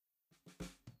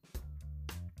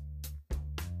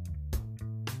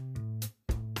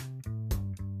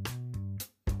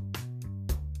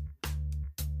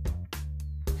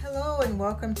Hello and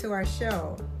welcome to our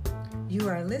show. You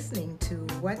are listening to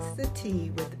What's the Tea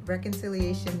with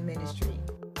Reconciliation Ministry.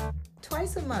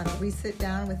 Twice a month, we sit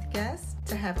down with guests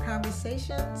to have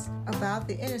conversations about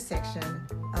the intersection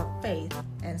of faith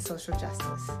and social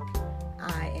justice.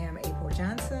 I am April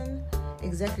Johnson,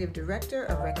 Executive Director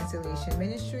of Reconciliation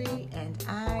Ministry, and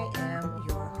I am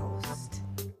your host.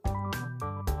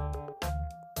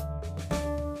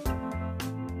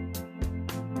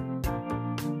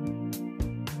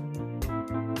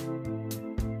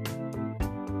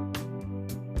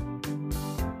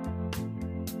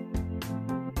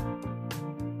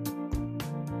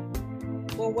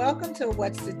 Well, welcome to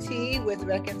What's the Tea with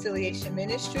Reconciliation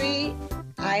Ministry.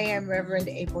 I am Reverend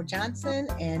April Johnson,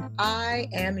 and I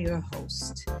am your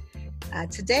host.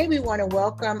 Today, we want to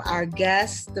welcome our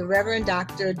guest, the Reverend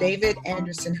Dr. David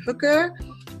Anderson Hooker,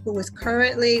 who is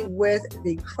currently with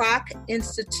the Kroc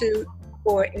Institute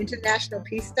for International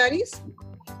Peace Studies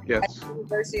at the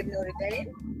University of Notre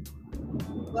Dame.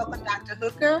 Welcome, Dr.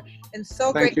 Hooker, and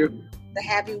so Thank great you. to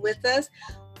have you with us.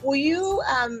 Will you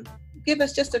give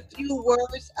us just a few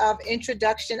words of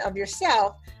introduction of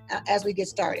yourself as we get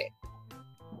started?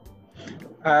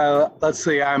 Let's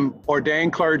see, I'm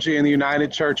ordained clergy in the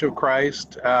United Church of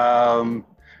Christ,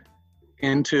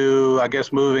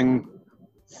 moving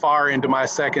far into my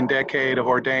second decade of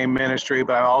ordained ministry,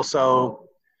 but I'm also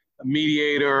a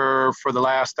mediator for the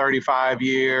last 35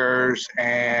 years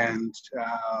and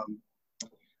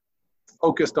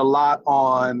focused a lot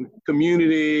on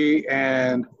community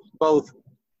and both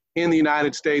in the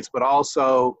United States, but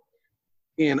also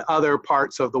in other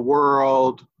parts of the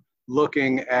world,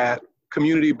 looking at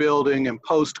community building and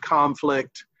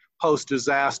post-conflict,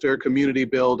 post-disaster community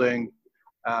building,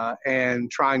 and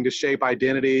trying to shape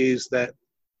identities that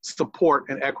support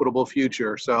an equitable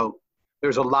future. So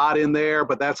there's a lot in there,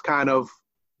 but that's kind of,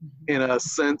 in a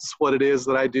sense, what it is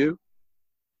that I do.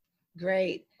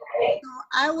 Great. So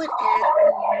I would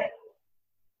add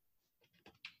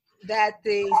that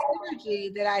the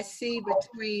synergy that I see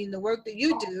between the work that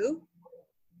you do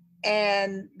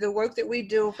and the work that we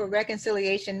do for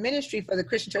Reconciliation Ministry for the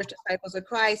Christian Church Disciples of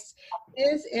Christ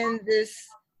is in this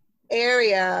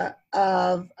area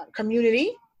of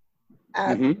community.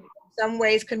 In some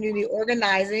ways, community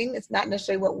organizing. It's not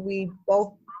necessarily what we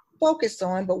both focus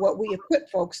on, but what we equip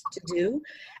folks to do.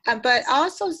 But I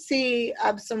also see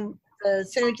some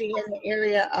synergy in the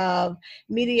area of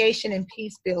mediation and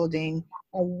peace building,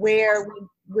 where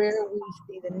we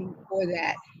see the need for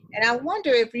that. And I wonder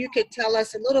if you could tell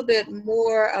us a little bit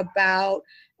more about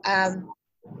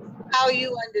how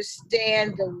you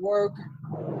understand the work,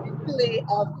 particularly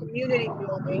of community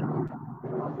building,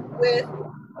 with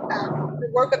the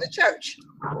work of the church.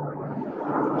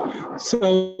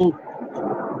 So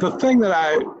the thing that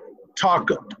I talk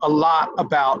a lot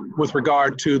about with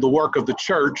regard to the work of the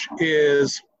church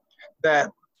is that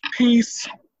peace,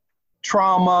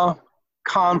 trauma,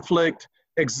 conflict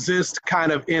exist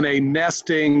kind of in a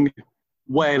nesting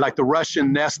way, like the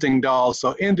Russian nesting dolls.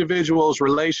 So individuals,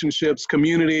 relationships,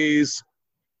 communities,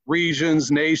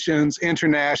 regions, nations,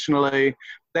 internationally,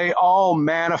 they all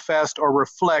manifest or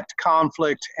reflect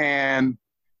conflict and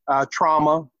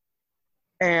trauma.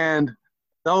 And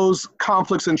those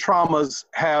conflicts and traumas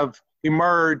have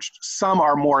emerged. Some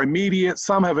are more immediate.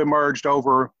 Some have emerged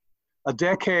over a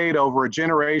decade, over a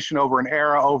generation, over an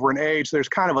era, over an age. There's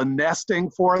kind of a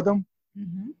nesting for them.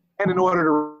 And in order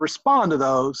to respond to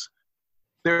those,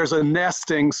 there's a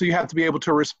nesting. So you have to be able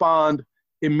to respond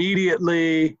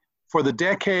immediately for the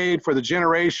decade, for the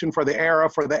generation, for the era,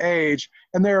 for the age.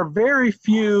 And there are very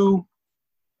few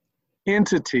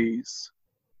entities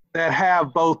that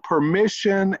have both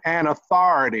permission and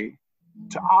authority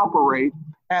to operate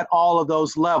at all of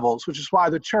those levels, which is why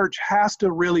the church has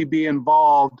to really be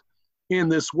involved in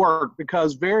this work,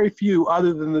 because very few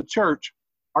other than the church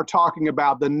are talking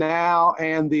about the now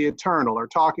and the eternal, are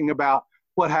talking about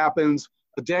what happens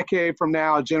a decade from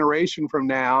now, a generation from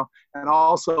now, and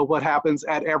also what happens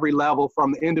at every level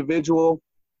from the individual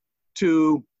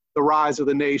to the rise of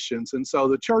the nations. And so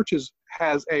the church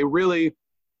has a really,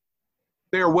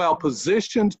 they're well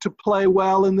positioned to play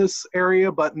well in this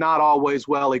area, but not always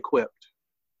well equipped.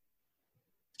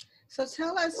 So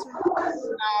tell us more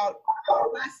about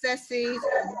processes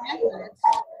and methods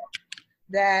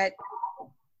that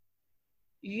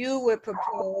you would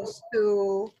propose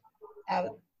to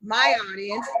my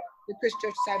audience, the Christian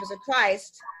Church Disciples of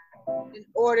Christ, in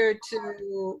order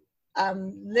to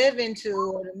live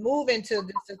into or to move into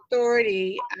this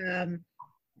authority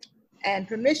and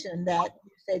permission that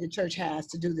you say the church has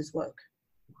to do this work.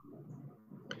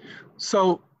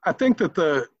 So I think that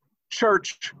the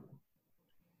church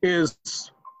is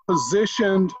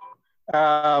positioned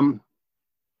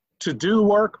to do the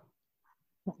work,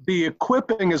 the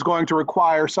equipping is going to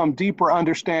require some deeper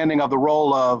understanding of the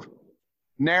role of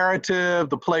narrative,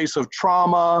 the place of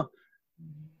trauma,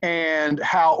 and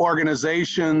how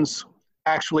organizations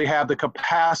actually have the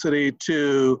capacity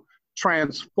to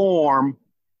transform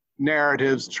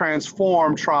narratives,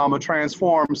 transform trauma,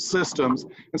 transform systems.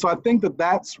 And so I think that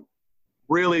that's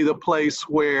really the place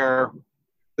where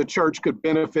the church could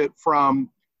benefit from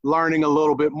learning a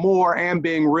little bit more and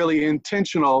being really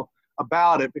intentional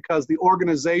about it, because the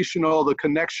organizational, the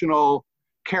connectional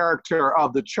character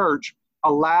of the church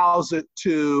allows it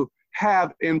to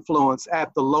have influence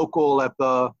at the local, at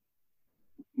the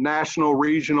national,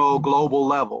 regional, global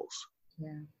levels.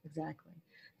 Yeah, exactly.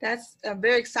 That's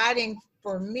very exciting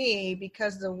for me,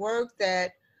 because the work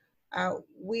that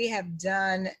we have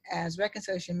done as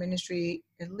Reconciliation Ministry,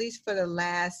 at least for the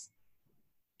last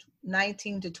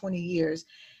 19 to 20 years,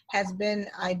 has been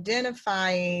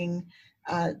identifying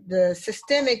the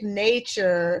systemic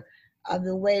nature of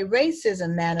the way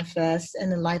racism manifests in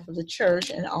the life of the church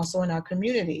and also in our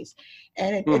communities.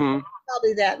 And it took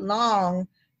probably that long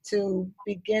to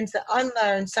begin to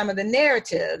unlearn some of the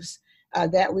narratives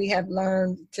that we have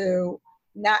learned to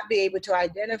not be able to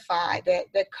identify,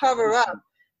 that cover up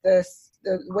the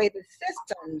way the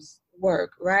systems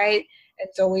work, right? And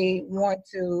so we want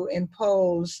to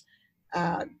impose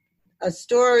a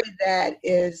story that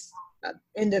is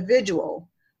individual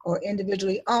or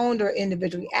individually owned or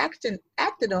individually acted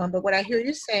on. But what I hear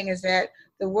you saying is that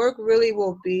the work really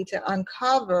will be to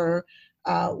uncover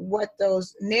what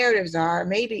those narratives are.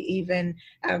 Maybe even,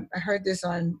 I heard this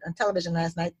on television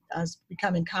last night, it's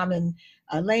becoming common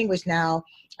language now,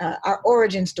 our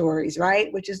origin stories,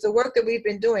 right? Which is the work that we've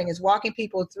been doing, is walking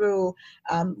people through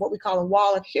what we call a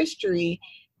wall of history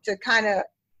to kind of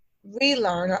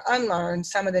relearn or unlearn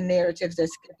some of the narratives that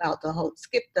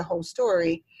skip the whole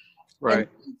story. Right.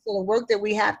 And so the work that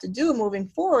we have to do moving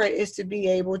forward is to be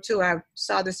able to, I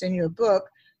saw this in your book,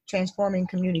 Transforming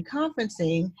Community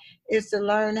Conferencing, is to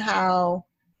learn how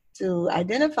to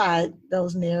identify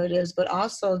those narratives, but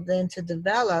also then to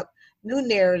develop new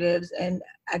narratives, and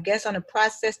I guess on a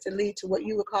process to lead to what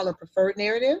you would call a preferred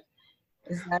narrative.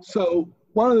 So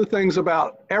one of the things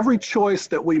about every choice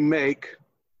that we make,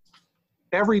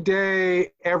 every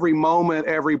day, every moment,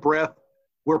 every breath,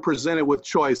 we're presented with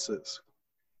choices.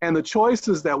 And the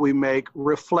choices that we make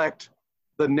reflect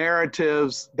the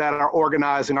narratives that are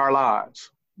organizing our lives,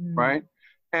 right?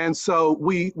 And so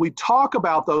we talk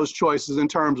about those choices in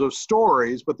terms of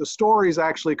stories, but the stories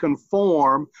actually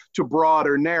conform to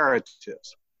broader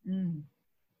narratives.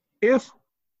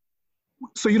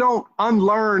 So you don't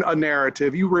unlearn a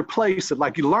narrative, you replace it,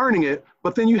 like you're learning it,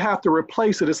 but then you have to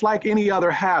replace it. It's like any other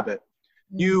habit.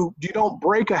 You don't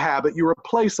break a habit, you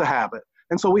replace a habit.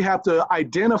 And so we have to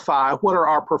identify what are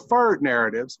our preferred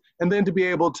narratives, and then to be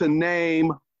able to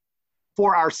name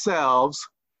for ourselves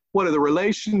what are the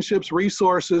relationships,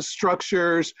 resources,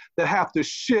 structures that have to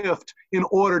shift in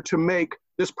order to make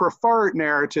this preferred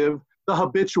narrative the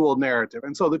habitual narrative.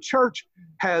 And so the church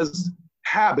has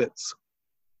habits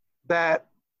that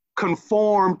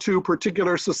conform to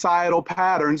particular societal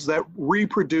patterns that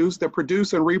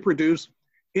produce and reproduce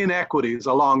inequities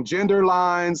along gender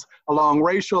lines, along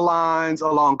racial lines,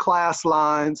 along class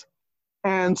lines.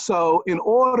 And so in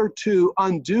order to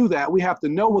undo that, we have to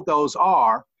know what those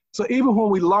are. So even when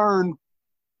we learn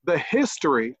the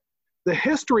history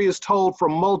is told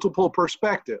from multiple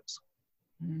perspectives,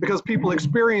 because people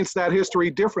experience that history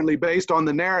differently based on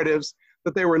the narratives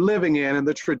that they were living in and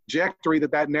the trajectory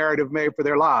that narrative made for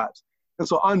their lives. And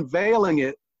so unveiling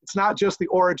it, it's not just the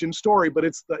origin story, but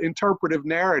it's the interpretive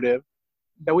narrative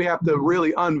that we have to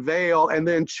really unveil, and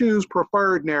then choose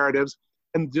preferred narratives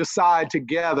and decide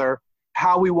together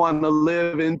how we want to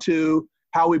live into,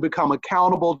 how we become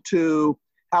accountable to,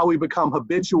 how we become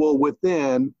habitual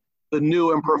within the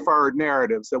new and preferred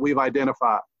narratives that we've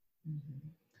identified.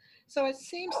 So it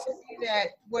seems to me that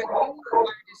what you are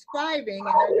describing,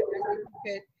 and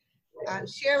you could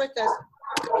share with us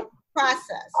the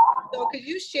process. So could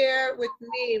you share with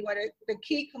me what are the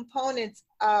key components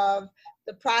of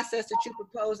the process that you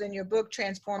propose in your book,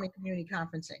 Transforming Community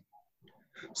Conferencing?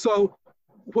 So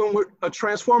when a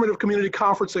transformative community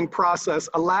conferencing process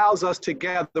allows us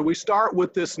together, we start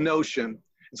with this notion.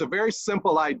 It's a very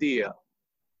simple idea.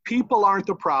 People aren't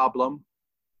the problem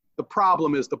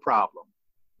is the problem.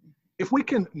 If we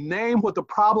can name what the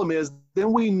problem is,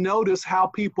 then we notice how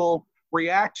people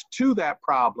react to that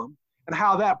problem and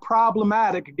how that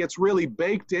problematic gets really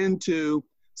baked into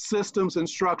systems and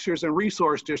structures and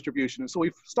resource distribution. And so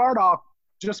we start off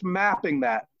just mapping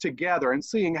that together and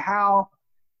seeing how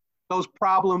those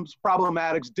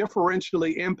problematics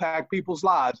differentially impact people's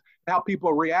lives, how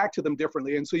people react to them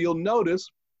differently. And so you'll notice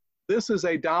this is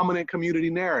a dominant community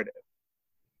narrative.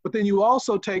 But then you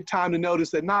also take time to notice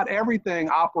that not everything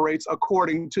operates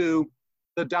according to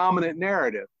the dominant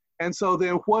narrative. And so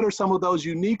then what are some of those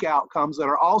unique outcomes that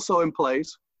are also in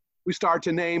place? We start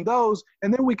to name those,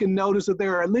 and then we can notice that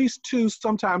there are at least 2,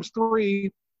 sometimes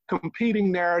 3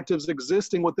 competing narratives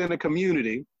existing within a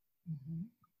community. Mm-hmm.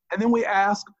 And then we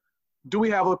ask, do we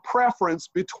have a preference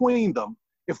between them?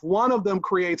 If one of them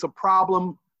creates a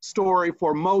problem story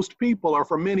for most people or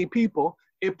for many people,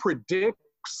 it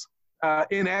predicts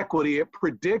inequity, it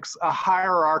predicts a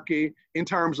hierarchy in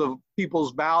terms of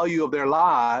people's value of their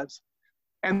lives.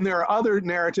 And there are other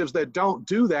narratives that don't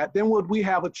do that, then would we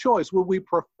have a choice? Would we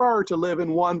prefer to live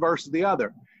in one versus the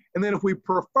other? And then if we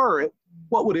prefer it,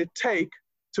 what would it take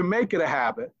to make it a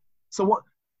habit? So what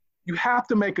you have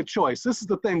to make a choice. This is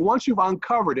the thing. Once you've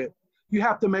uncovered it, you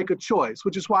have to make a choice,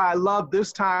 which is why I love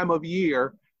this time of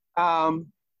year.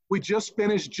 We just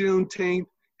finished Juneteenth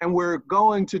and we're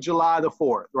going to July the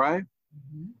 4th, right?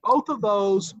 Mm-hmm. Both of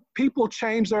those, people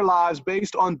change their lives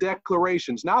based on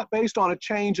declarations, not based on a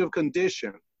change of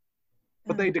condition,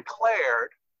 but they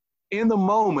declared in the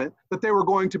moment that they were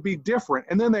going to be different.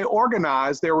 And then they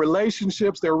organized their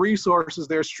relationships, their resources,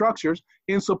 their structures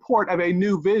in support of a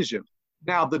new vision.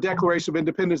 Now, the Declaration of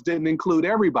Independence didn't include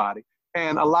everybody,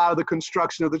 and a lot of the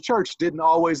construction of the church didn't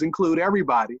always include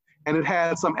everybody. And it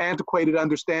had some antiquated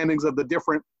understandings of the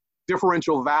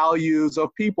differential values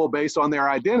of people based on their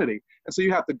identity. And so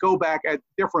you have to go back at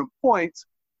different points,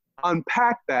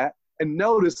 unpack that, and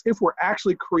notice if we're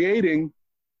actually creating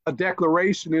a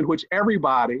declaration in which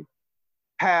everybody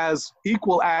has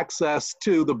equal access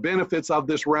to the benefits of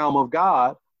this realm of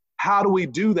God. How do we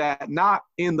do that? Not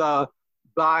in the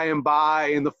by and by,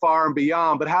 in the far and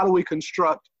beyond, but how do we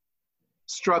construct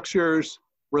structures,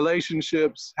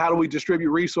 relationships? How do we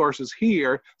distribute resources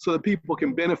here so that people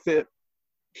can benefit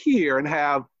here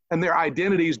and their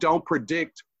identities don't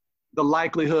predict the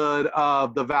likelihood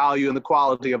of the value and the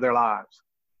quality of their lives?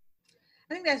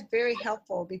 I think that's very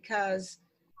helpful because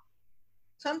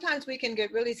sometimes we can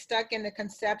get really stuck in the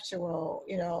conceptual,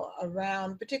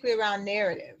 particularly around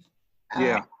narrative.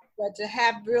 Yeah. But to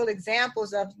have real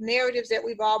examples of narratives that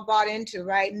we've all bought into,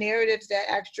 right? Narratives that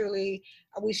actually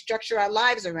we structure our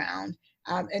lives around.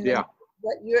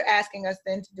 What you're asking us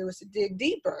then to do is to dig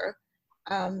deeper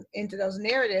into those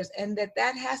narratives, and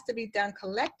that has to be done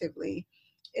collectively,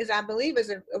 I believe is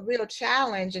a real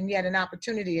challenge and yet an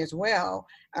opportunity as well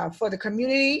for the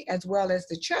community as well as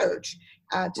the church.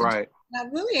 Right.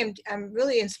 I'm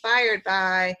really inspired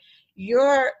by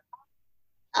your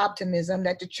optimism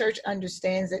that the church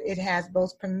understands that it has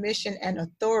both permission and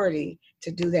authority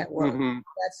to do that work. Mm-hmm.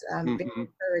 That's very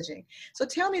encouraging. So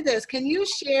tell me this, can you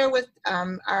share with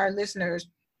our listeners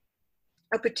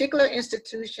a particular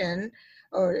institution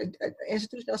or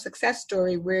institutional success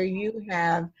story where you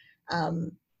have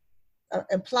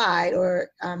applied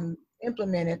or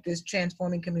implemented this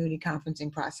transforming community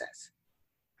conferencing process?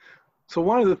 So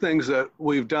one of the things that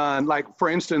we've done, like for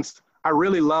instance, I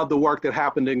really love the work that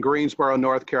happened in Greensboro,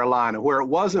 North Carolina, where it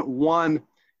wasn't one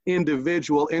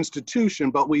individual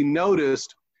institution, but we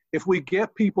noticed if we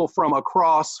get people from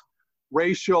across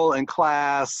racial and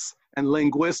class and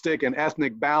linguistic and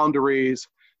ethnic boundaries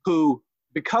who,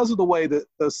 because of the way that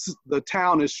the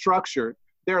town is structured,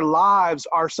 their lives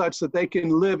are such that they can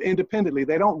live independently.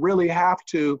 They don't really have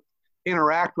to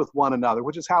interact with one another,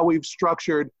 which is how we've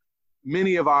structured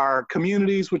many of our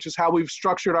communities, which is how we've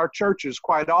structured our churches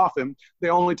quite often. The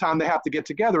only time they have to get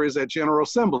together is at General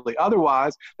Assembly.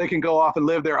 Otherwise, they can go off and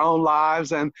live their own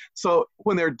lives. And so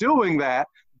when they're doing that,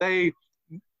 they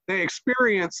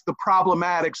experience the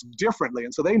problematics differently.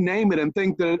 And so they name it and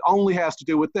think that it only has to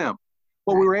do with them.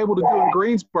 What we were able to do in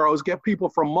Greensboro is get people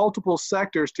from multiple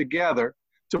sectors together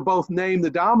to both name the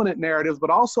dominant narratives,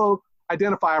 but also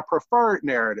identify a preferred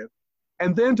narrative,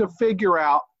 and then to figure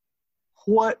out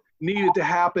what needed to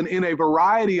happen in a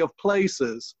variety of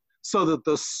places so that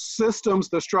the systems,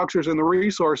 the structures, and the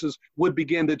resources would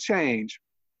begin to change.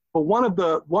 But one of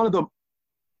the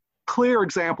clear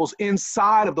examples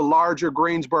inside of the larger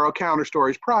Greensboro Counter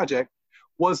Stories project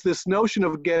was this notion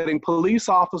of getting police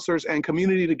officers and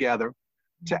community together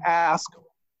to ask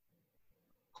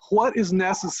what is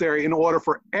necessary in order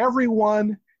for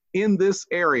everyone in this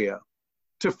area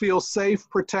to feel safe,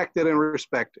 protected, and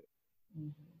respected. Mm-hmm.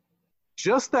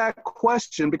 Just that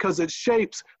question, because it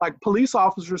shapes, like police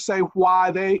officers say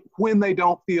when they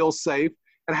don't feel safe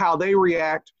and how they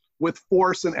react with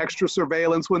force and extra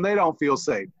surveillance when they don't feel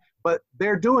safe. But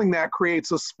they're doing that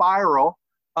creates a spiral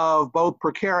of both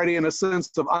precarity and a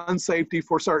sense of unsafety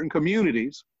for certain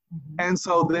communities. And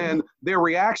so then their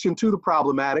reaction to the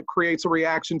problematic creates a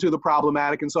reaction to the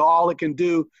problematic. And so all it can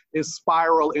do is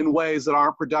spiral in ways that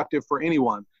aren't productive for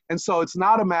anyone. And so it's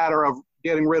not a matter of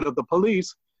getting rid of the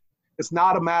police. It's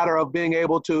not a matter of being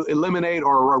able to eliminate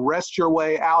or arrest your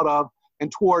way out of and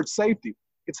towards safety.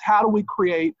 It's how do we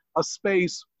create a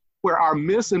space where our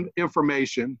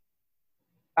misinformation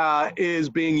is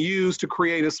being used to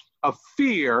create a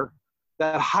fear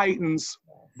that heightens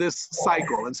this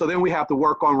cycle. And so then we have to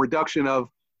work on reduction of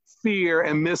fear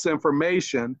and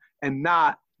misinformation and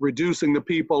not reducing the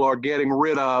people or getting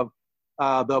rid of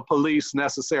the police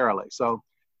necessarily. So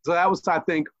that was, I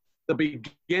think, the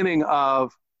beginning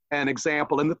of an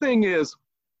example. And the thing is,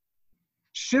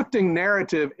 shifting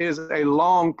narrative is a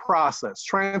long process.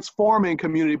 Transforming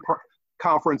community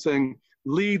conferencing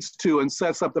leads to and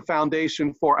sets up the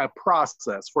foundation for a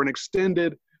process, for an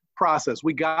extended process.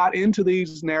 We got into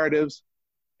these narratives,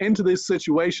 into these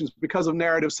situations because of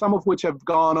narratives, some of which have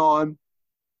gone on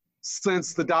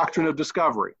since the doctrine of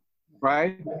discovery,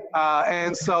 right?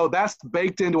 And so that's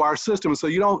baked into our system. So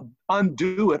you don't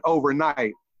undo it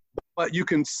overnight, but you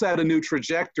can set a new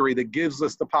trajectory that gives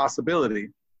us the possibility.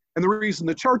 And the reason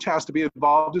the church has to be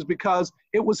involved is because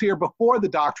it was here before the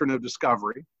doctrine of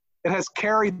discovery. It has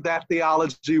carried that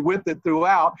theology with it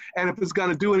throughout. And if it's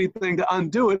going to do anything to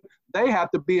undo it, they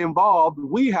have to be involved.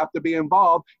 We have to be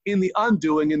involved in the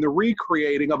undoing, in the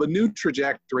recreating of a new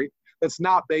trajectory that's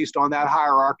not based on that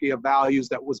hierarchy of values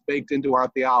that was baked into our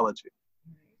theology.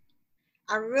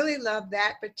 I really love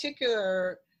that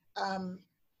particular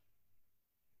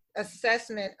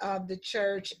assessment of the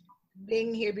church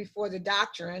being here before the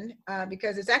doctrine,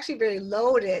 because it's actually very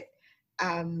loaded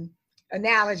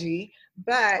analogy,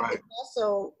 but right. It's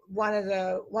also one of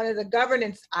the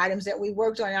governance items that we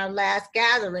worked on in our last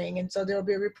gathering. And so there'll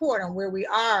be a report on where we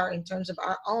are in terms of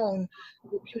our own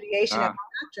repudiation of the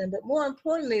doctrine. But more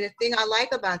importantly, the thing I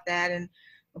like about that, and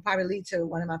will probably lead to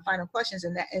one of my final questions,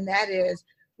 and that is,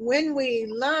 when we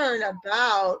learn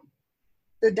about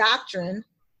the doctrine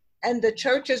and the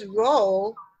church's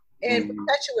role in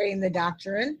perpetuating the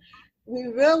doctrine, we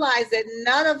realize that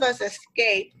none of us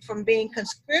escape from being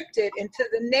conscripted into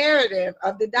the narrative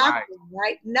of the doctrine,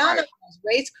 right? None of us,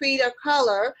 race, creed, or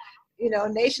color,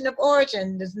 nation of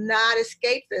origin, does not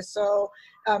escape this. So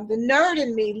the nerd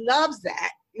in me loves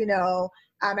that,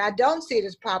 I don't see it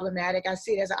as problematic. I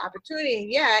see it as an opportunity,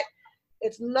 and yet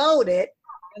it's loaded,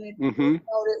 and it's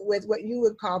loaded with what you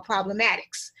would call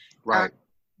problematics. Right.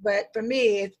 But for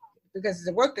me, because of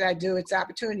the work that I do, it's an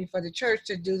opportunity for the church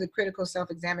to do the critical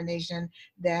self-examination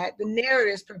that the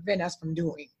narratives prevent us from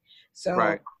doing.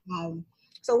 So,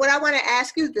 so what I want to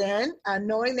ask you then,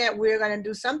 knowing that we're going to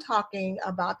do some talking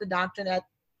about the doctrine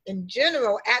in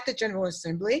general at the General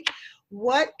Assembly,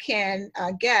 what can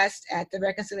guests at the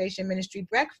Reconciliation Ministry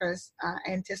Breakfast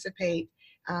anticipate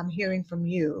hearing from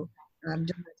you during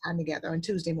the time together on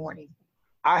Tuesday morning?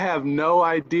 I have no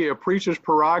idea. Preacher's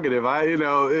prerogative.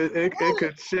 It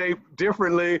could shape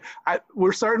differently.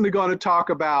 We're certainly going to talk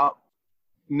about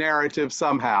narrative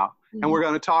somehow. And we're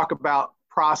going to talk about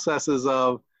processes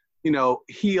of,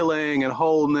 healing and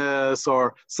wholeness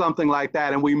or something like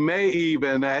that. And we may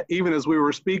even as we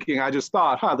were speaking, I just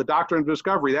thought, the doctrine of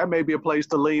discovery, that may be a place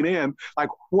to lean in. Like,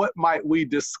 what might we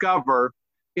discover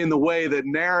in the way that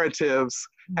narratives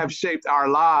have shaped our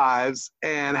lives,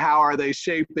 and how are they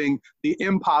shaping the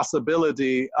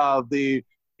impossibility of the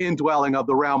indwelling of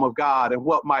the realm of God, and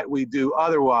what might we do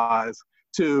otherwise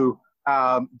to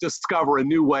discover a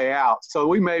new way out? So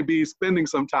we may be spending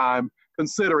some time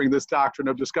considering this doctrine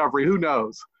of discovery. Who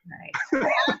knows? Right.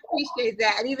 I appreciate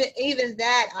that. And even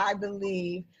that, I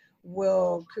believe,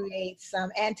 will create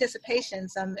some anticipation,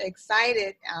 some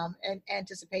excited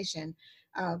anticipation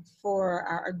for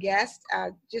our guests.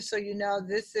 Just so you know,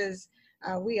 this is,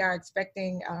 we are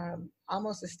expecting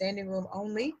almost a standing room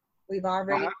only. We've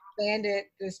already expanded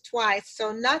this twice,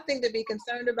 so nothing to be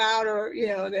concerned about or,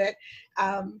 that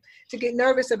to get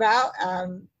nervous about.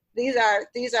 These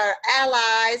are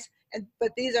allies,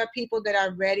 but these are people that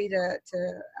are ready to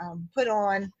put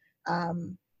on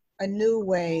a new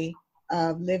way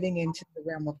of living into the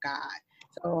realm of God.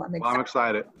 So I'm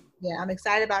excited. Yeah, I'm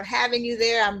excited about having you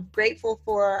there. I'm grateful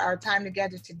for our time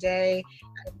together today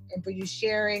and for you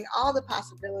sharing all the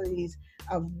possibilities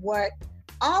of what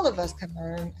all of us can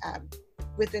learn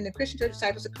within the Christian Church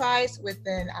Disciples of Christ,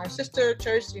 within our sister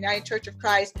church, the United Church of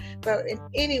Christ, but in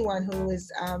anyone who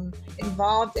is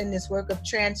involved in this work of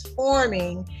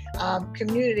transforming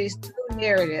communities through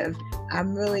narrative.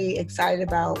 I'm really excited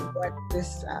about what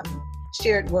this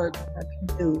shared work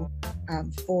can do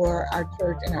for our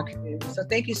church and our community. So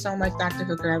thank you so much, Dr.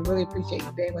 Hooker. I really appreciate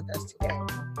you being with us today.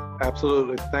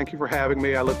 Absolutely. Thank you for having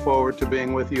me. I look forward to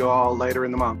being with you all later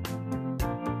in the month.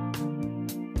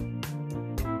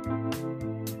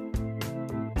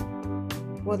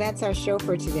 Well, that's our show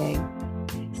for today.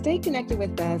 Stay connected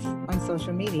with us on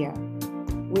social media.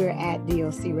 We're at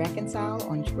DOC Reconcile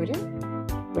on Twitter,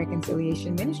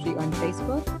 Reconciliation Ministry on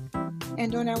Facebook,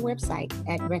 and on our website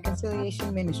at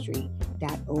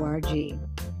reconciliationministry.org.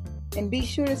 And be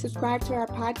sure to subscribe to our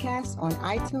podcast on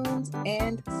iTunes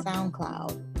and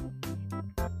SoundCloud.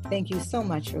 Thank you so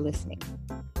much for listening.